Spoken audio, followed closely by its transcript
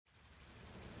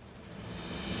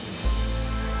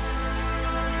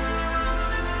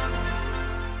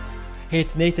Hey,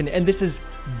 it's Nathan, and this is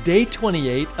day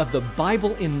 28 of the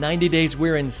Bible in 90 Days.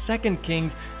 We're in 2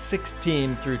 Kings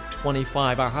 16 through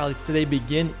 25. Our highlights today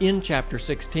begin in chapter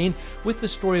 16 with the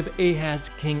story of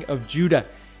Ahaz, king of Judah.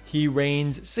 He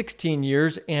reigns 16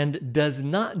 years and does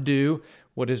not do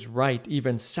what is right,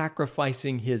 even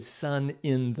sacrificing his son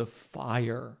in the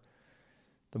fire.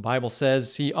 The Bible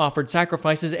says he offered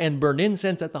sacrifices and burned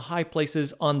incense at the high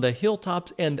places on the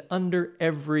hilltops and under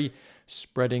every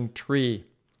spreading tree.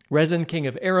 Rezin, king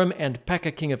of Aram, and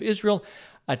Pekah, king of Israel,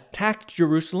 attacked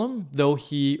Jerusalem, though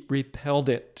he repelled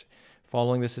it.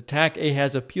 Following this attack,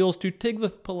 Ahaz appeals to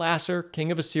Tiglath-Pileser,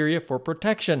 king of Assyria, for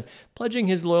protection, pledging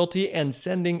his loyalty and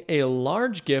sending a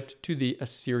large gift to the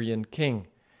Assyrian king.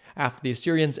 After the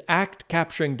Assyrians act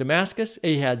capturing Damascus,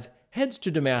 Ahaz heads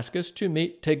to Damascus to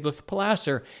meet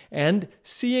Tiglath-Pileser, and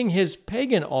seeing his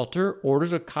pagan altar,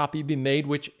 orders a copy be made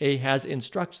which Ahaz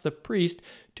instructs the priest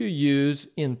to use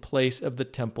in place of the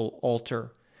temple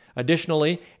altar.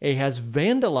 Additionally, Ahaz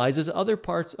vandalizes other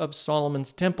parts of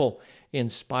Solomon's temple,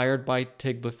 inspired by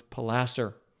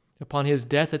Tiglath-Pileser. Upon his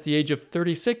death at the age of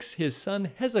 36, his son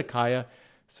Hezekiah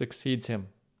succeeds him.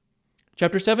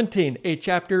 Chapter 17, a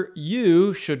chapter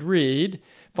you should read,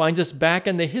 finds us back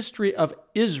in the history of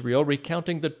Israel,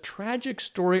 recounting the tragic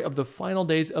story of the final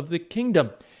days of the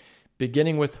kingdom,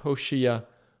 beginning with Hoshea,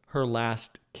 her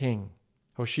last king.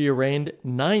 Hoshea reigned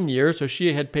 9 years.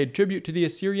 Hoshea had paid tribute to the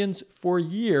Assyrians for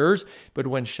years, but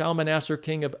when Shalmaneser,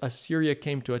 king of Assyria,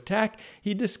 came to attack,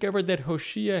 he discovered that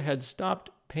Hoshea had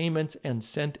stopped payments and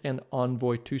sent an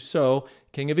envoy to So,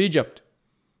 king of Egypt.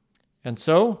 And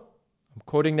so, I'm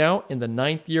quoting now, in the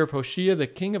 9th year of Hoshea, the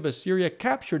king of Assyria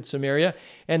captured Samaria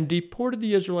and deported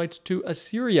the Israelites to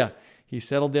Assyria. He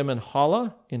settled them in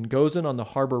Hala, in Gozan on the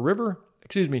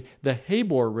the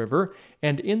Habor River,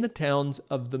 and in the towns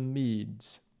of the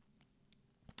Medes.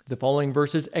 The following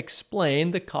verses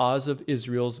explain the cause of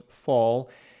Israel's fall,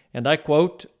 and I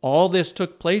quote, "All this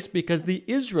took place because the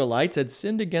Israelites had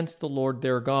sinned against the Lord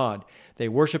their God. They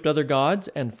worshipped other gods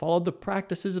and followed the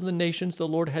practices of the nations the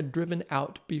Lord had driven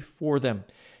out before them,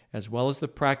 as well as the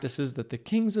practices that the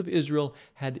kings of Israel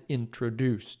had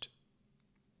introduced."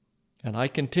 And I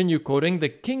continue quoting, "The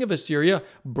king of Assyria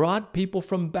brought people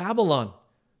from Babylon,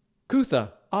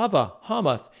 Cutha, Ava,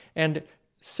 Hamath, and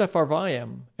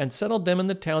Sepharvaim, and settled them in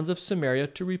the towns of Samaria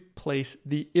to replace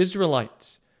the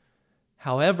Israelites.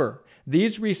 However,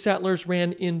 these resettlers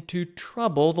ran into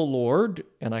trouble. The Lord,"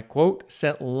 and I quote,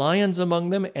 "sent lions among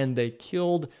them, and they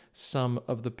killed some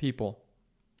of the people."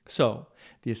 So,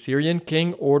 the Assyrian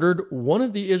king ordered one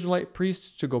of the Israelite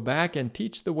priests to go back and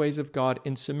teach the ways of God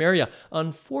in Samaria.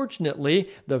 Unfortunately,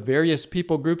 the various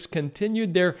people groups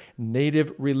continued their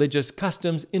native religious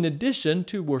customs in addition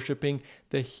to worshiping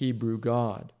the Hebrew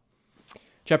God.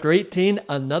 Chapter 18,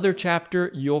 another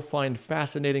chapter you'll find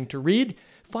fascinating to read,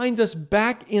 finds us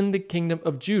back in the kingdom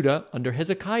of Judah under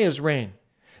Hezekiah's reign.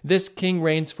 This king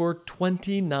reigns for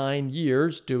 29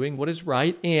 years, doing what is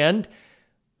right, and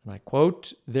I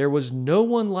quote, "There was no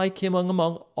one like him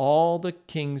among all the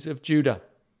kings of Judah,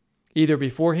 either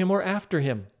before him or after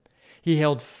him. He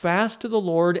held fast to the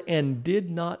Lord and did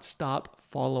not stop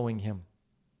following him.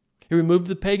 He removed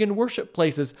the pagan worship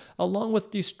places along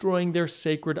with destroying their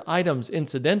sacred items.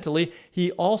 Incidentally,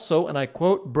 he also," and I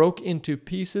quote, "broke into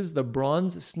pieces the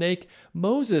bronze snake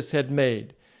Moses had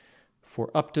made. For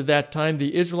up to that time,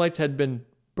 the Israelites had been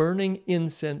burning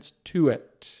incense to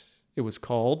it. It was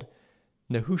called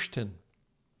Nehushtan."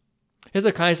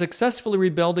 Hezekiah successfully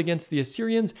rebelled against the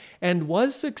Assyrians and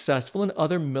was successful in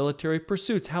other military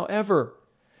pursuits. However,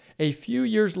 a few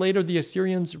years later, the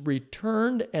Assyrians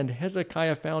returned, and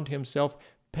Hezekiah found himself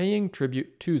paying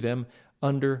tribute to them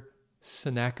under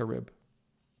Sennacherib.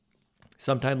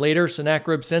 Sometime later,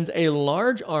 Sennacherib sends a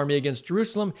large army against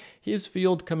Jerusalem, his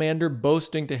field commander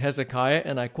boasting to Hezekiah,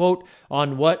 and I quote,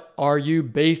 "On what are you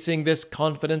basing this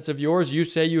confidence of yours? You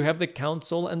say you have the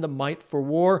counsel and the might for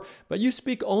war, but you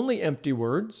speak only empty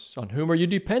words. On whom are you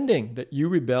depending that you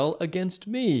rebel against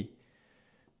me?"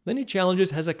 Then he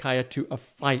challenges Hezekiah to a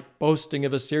fight, boasting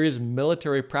of Assyria's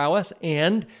military prowess,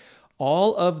 and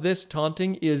all of this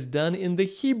taunting is done in the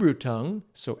Hebrew tongue,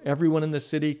 so everyone in the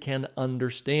city can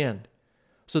understand.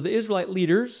 So the Israelite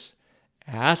leaders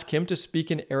ask him to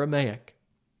speak in Aramaic.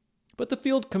 But the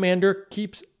field commander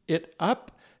keeps it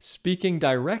up, speaking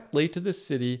directly to the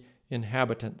city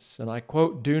inhabitants. And I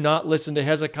quote, "Do not listen to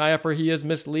Hezekiah, for he is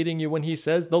misleading you when he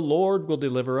says, 'The Lord will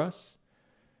deliver us.'"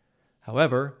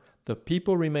 However, the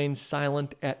people remain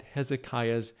silent at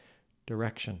Hezekiah's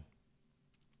direction.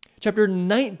 Chapter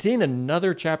 19,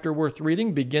 another chapter worth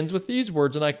reading, begins with these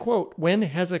words, and I quote, When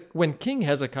King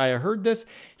Hezekiah heard this,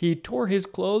 he tore his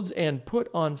clothes and put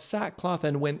on sackcloth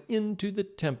and went into the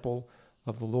temple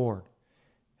of the Lord.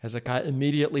 Hezekiah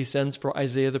immediately sends for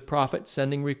Isaiah the prophet,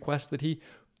 sending requests that he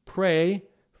pray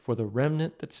for the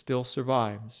remnant that still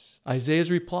survives. Isaiah's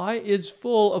reply is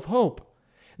full of hope.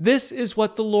 This is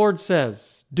what the Lord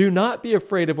says. Do not be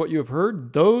afraid of what you have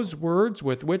heard, those words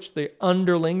with which the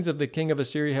underlings of the king of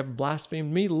Assyria have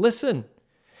blasphemed me. Listen.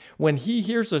 When he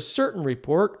hears a certain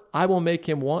report, I will make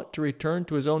him want to return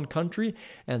to his own country,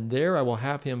 and there I will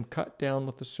have him cut down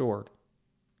with the sword.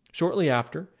 Shortly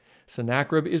after,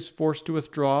 Sennacherib is forced to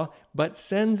withdraw, but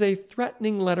sends a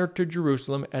threatening letter to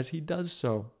Jerusalem as he does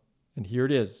so. And here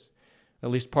it is, at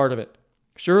least part of it.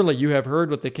 Surely you have heard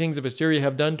what the kings of Assyria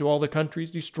have done to all the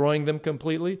countries, destroying them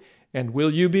completely. And will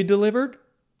you be delivered?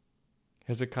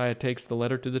 Hezekiah takes the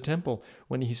letter to the temple.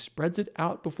 When he spreads it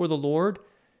out before the Lord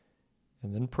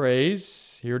and then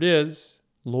prays, here it is,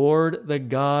 Lord, the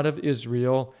God of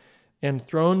Israel,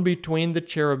 enthroned between the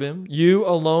cherubim, you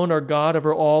alone are God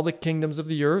over all the kingdoms of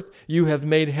the earth. You have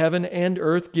made heaven and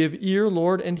earth. Give ear,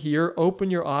 Lord, and hear. Open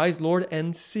your eyes, Lord,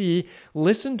 and see.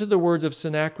 Listen to the words of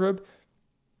Sennacherib.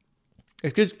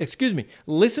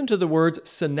 Listen to the words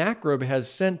Sennacherib has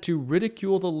sent to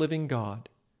ridicule the living God.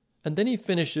 And then he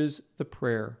finishes the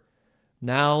prayer.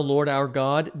 Now, Lord our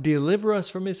God, deliver us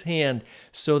from his hand,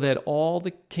 so that all the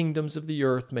kingdoms of the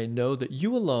earth may know that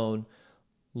you alone,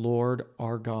 Lord,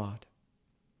 are God.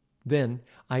 Then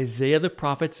Isaiah the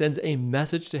prophet sends a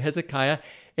message to Hezekiah,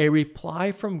 a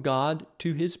reply from God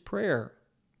to his prayer.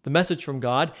 The message from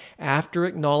God, after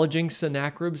acknowledging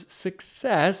Sennacherib's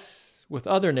success with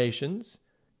other nations,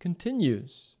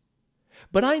 continues.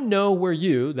 But I know where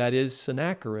you, that is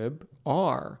Sennacherib,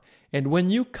 are, and when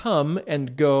you come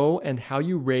and go, and how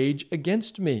you rage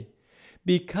against me.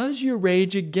 Because you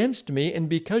rage against me, and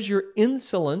because your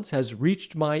insolence has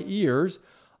reached my ears,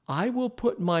 I will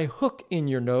put my hook in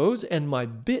your nose and my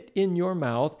bit in your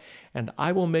mouth, and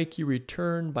I will make you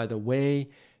return by the way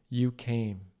you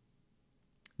came.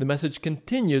 The message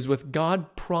continues with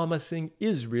God promising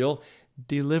Israel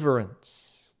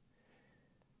deliverance.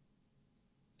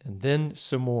 And then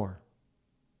some more.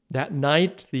 That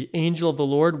night the angel of the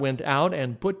Lord went out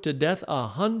and put to death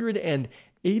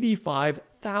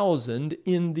 185,000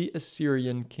 in the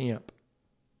Assyrian camp.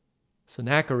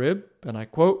 Sennacherib, and I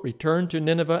quote, returned to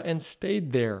Nineveh and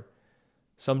stayed there.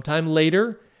 Sometime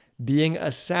later, being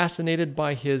assassinated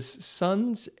by his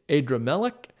sons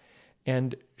Adramelech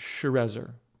and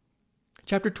Sharezer.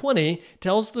 Chapter 20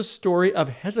 tells the story of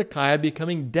Hezekiah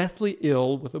becoming deathly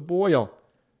ill with a boil,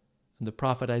 and the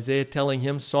prophet Isaiah telling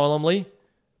him solemnly,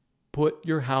 put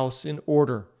your house in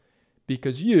order,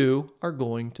 because you are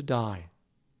going to die.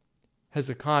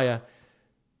 Hezekiah,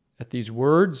 at these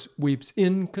words, weeps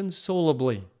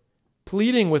inconsolably,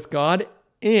 pleading with God,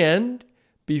 and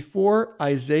before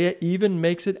Isaiah even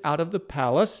makes it out of the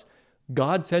palace,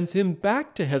 God sends him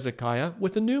back to Hezekiah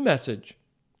with a new message.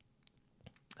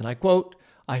 And I quote,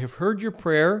 I have heard your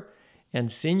prayer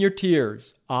and seen your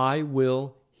tears. I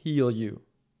will heal you.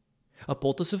 A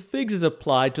poultice of figs is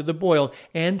applied to the boil,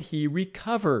 and he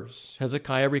recovers.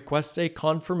 Hezekiah requests a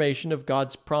confirmation of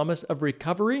God's promise of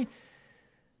recovery,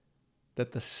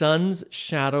 that the sun's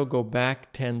shadow go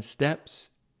back 10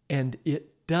 steps, and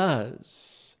it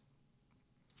does.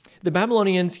 The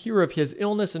Babylonians hear of his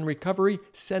illness and recovery,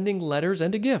 sending letters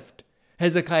and a gift.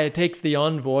 Hezekiah takes the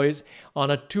envoys on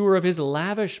a tour of his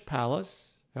lavish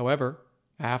palace. However,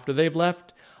 after they've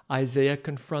left, Isaiah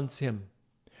confronts him,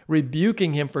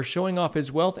 rebuking him for showing off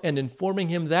his wealth and informing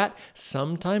him that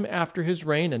sometime after his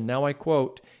reign, and now I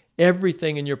quote,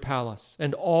 everything in your palace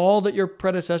and all that your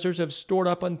predecessors have stored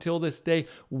up until this day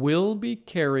will be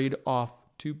carried off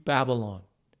to Babylon.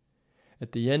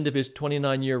 At the end of his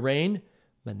 29-year reign,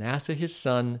 Manasseh his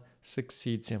son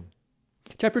succeeds him.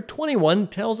 Chapter 21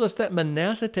 tells us that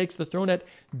Manasseh takes the throne at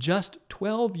just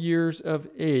 12 years of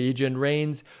age and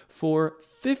reigns for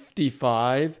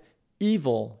 55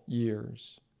 evil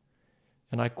years.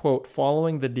 And I quote,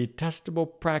 following the detestable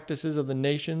practices of the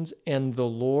nations, and the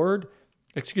Lord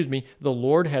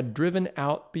had driven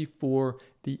out before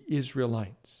the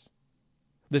Israelites.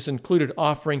 This included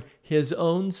offering his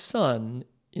own son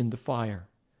in the fire,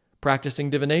 practicing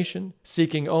divination,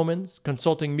 seeking omens,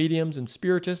 consulting mediums and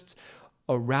spiritists,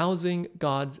 arousing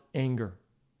God's anger.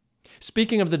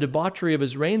 Speaking of the debauchery of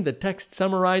his reign, the text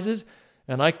summarizes,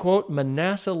 and I quote,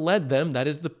 Manasseh led them, that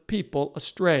is the people,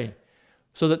 astray,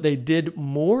 so that they did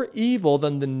more evil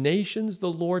than the nations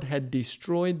the Lord had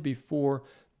destroyed before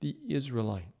the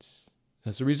Israelites.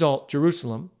 As a result,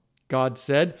 Jerusalem, God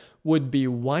said, would be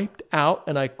wiped out,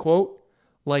 and I quote,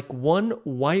 like one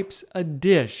wipes a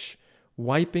dish,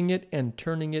 wiping it and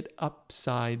turning it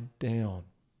upside down.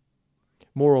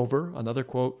 Moreover, another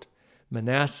quote,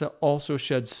 Manasseh also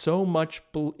shed so much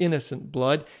innocent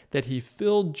blood that he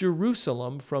filled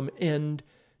Jerusalem from end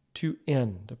to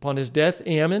end. Upon his death,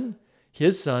 Amon,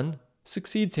 his son,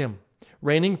 succeeds him,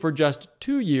 reigning for just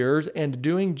 2 years and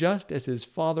doing just as his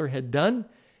father had done.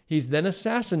 He's then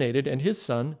assassinated, and his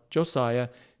son, Josiah,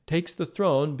 takes the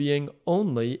throne, being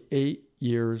only 8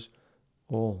 years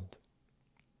old.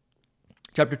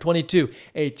 Chapter 22,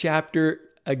 a chapter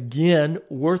again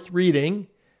worth reading.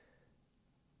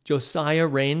 Josiah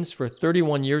reigns for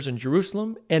 31 years in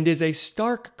Jerusalem and is a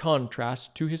stark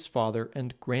contrast to his father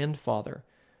and grandfather.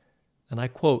 And I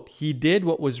quote, he did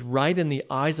what was right in the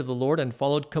eyes of the Lord and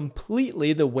followed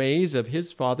completely the ways of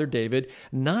his father David,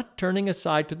 not turning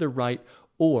aside to the right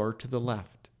or to the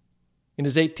left. In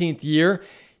his 18th year,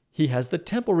 he has the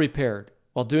temple repaired.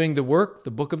 While doing the work,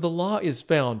 the book of the law is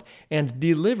found and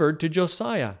delivered to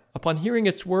Josiah. Upon hearing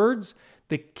its words,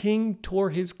 the king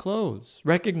tore his clothes,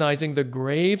 recognizing the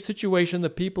grave situation the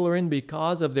people are in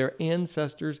because of their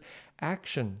ancestors'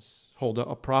 actions. Huldah,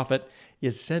 a prophet,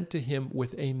 is sent to him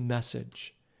with a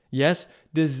message. Yes,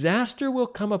 disaster will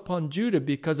come upon Judah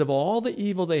because of all the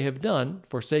evil they have done,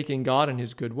 forsaking God and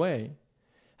his good way.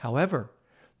 However,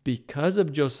 because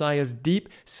of Josiah's deep,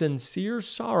 sincere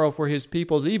sorrow for his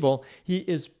people's evil, he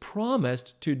is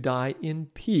promised to die in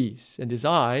peace, and his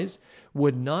eyes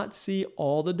would not see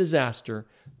all the disaster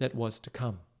that was to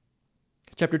come.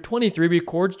 Chapter 23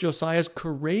 records Josiah's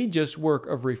courageous work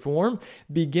of reform,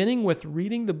 beginning with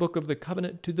reading the book of the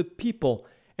covenant to the people,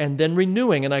 and then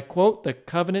renewing, and I quote, the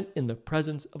covenant in the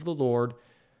presence of the Lord,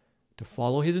 to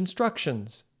follow his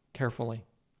instructions carefully.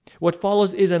 What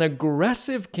follows is an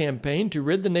aggressive campaign to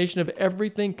rid the nation of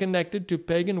everything connected to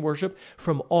pagan worship,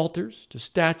 from altars to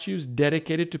statues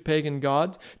dedicated to pagan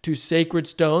gods, to sacred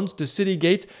stones, to city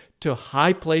gates, to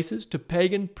high places, to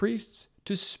pagan priests,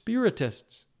 to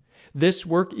spiritists. This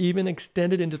work even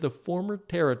extended into the former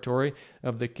territory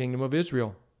of the kingdom of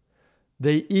Israel.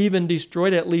 They even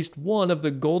destroyed at least one of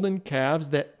the golden calves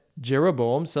that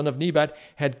Jeroboam, son of Nebat,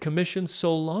 had commissioned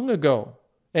so long ago,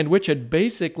 and which had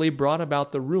basically brought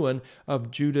about the ruin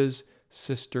of Judah's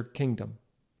sister kingdom,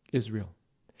 Israel.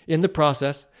 In the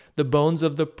process, the bones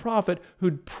of the prophet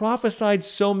who'd prophesied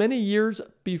so many years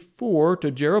before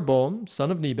to Jeroboam,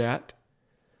 son of Nebat,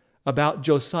 about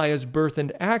Josiah's birth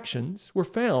and actions were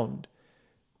found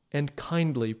and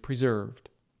kindly preserved.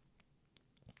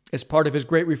 As part of his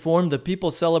great reform, the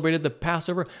people celebrated the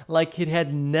Passover like it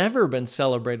had never been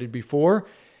celebrated before.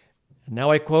 And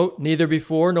now I quote, neither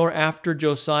before nor after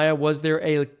Josiah was there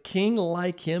a king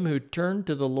like him who turned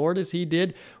to the Lord as he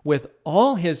did, with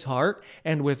all his heart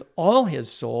and with all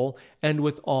his soul and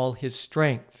with all his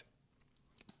strength.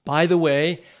 By the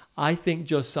way, I think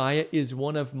Josiah is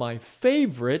one of my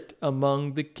favorite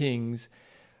among the kings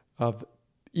of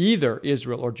either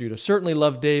Israel or Judah. Certainly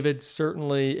love David,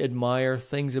 certainly admire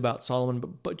things about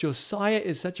Solomon, but Josiah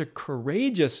is such a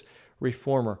courageous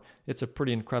reformer. It's a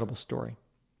pretty incredible story.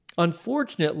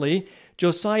 Unfortunately,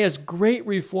 Josiah's great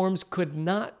reforms could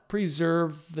not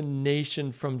preserve the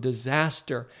nation from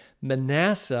disaster.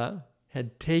 Manasseh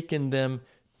had taken them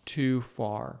too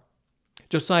far.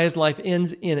 Josiah's life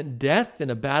ends in death in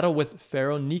a battle with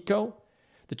Pharaoh Necho.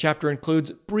 The chapter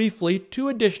includes briefly 2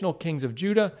 additional kings of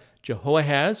Judah,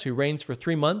 Jehoahaz, who reigns for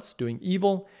 3 months doing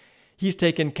evil. He's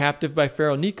taken captive by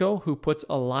Pharaoh Necho, who puts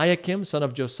Eliakim, son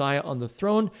of Josiah, on the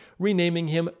throne, renaming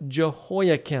him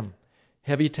Jehoiakim.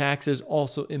 Heavy taxes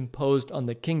also imposed on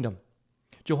the kingdom.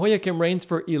 Jehoiakim reigns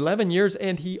for 11 years,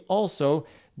 and he also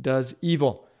does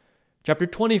evil. Chapter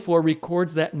 24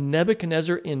 records that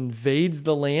Nebuchadnezzar invades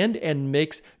the land and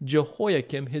makes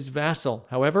Jehoiakim his vassal.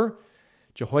 However,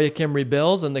 Jehoiakim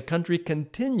rebels, and the country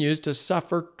continues to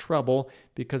suffer trouble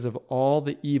because of all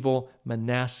the evil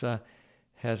Manasseh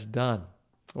has done,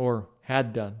 or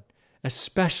had done,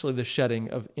 especially the shedding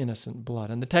of innocent blood.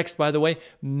 And the text, by the way,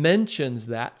 mentions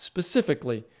that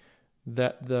specifically,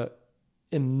 that the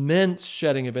immense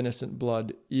shedding of innocent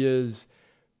blood is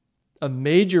a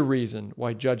major reason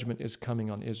why judgment is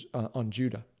coming on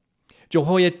Judah.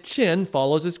 Jehoiachin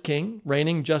follows as king,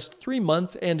 reigning just 3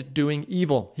 months and doing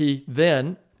evil. He,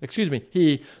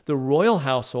 the royal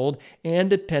household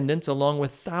and attendants, along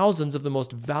with thousands of the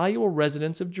most valuable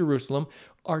residents of Jerusalem,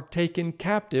 are taken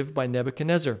captive by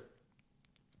Nebuchadnezzar,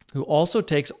 who also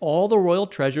takes all the royal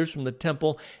treasures from the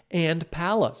temple and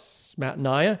palace.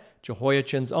 Mattaniah,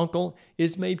 Jehoiachin's uncle,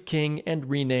 is made king and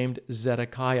renamed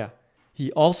Zedekiah.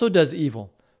 He also does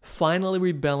evil, finally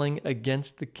rebelling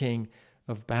against the king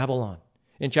of Babylon.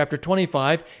 In chapter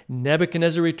 25,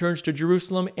 Nebuchadnezzar returns to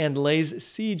Jerusalem and lays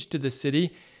siege to the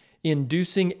city,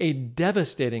 inducing a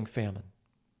devastating famine.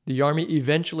 The army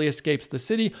eventually escapes the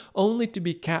city, only to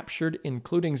be captured,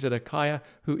 including Zedekiah,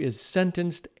 who is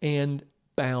sentenced and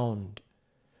bound.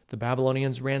 The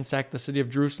Babylonians ransack the city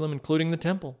of Jerusalem, including the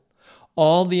temple.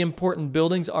 All the important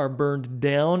buildings are burned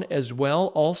down as well,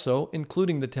 also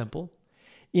including the temple.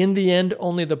 In the end,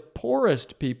 only the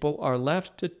poorest people are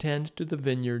left to tend to the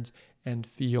vineyards and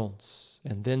fields.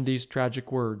 And then these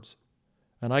tragic words,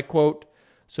 and I quote,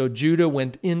 "So Judah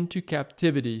went into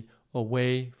captivity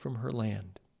away from her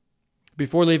land."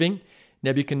 Before leaving,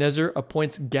 Nebuchadnezzar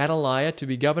appoints Gedaliah to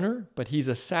be governor, but he's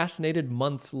assassinated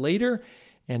months later,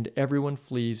 and everyone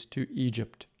flees to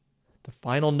Egypt. The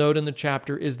final note in the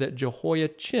chapter is that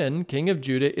Jehoiachin, king of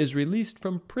Judah, is released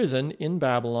from prison in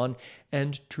Babylon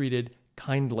and treated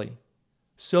kindly.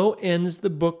 So ends the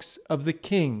books of the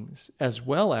Kings, as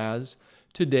well as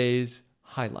today's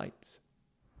highlights.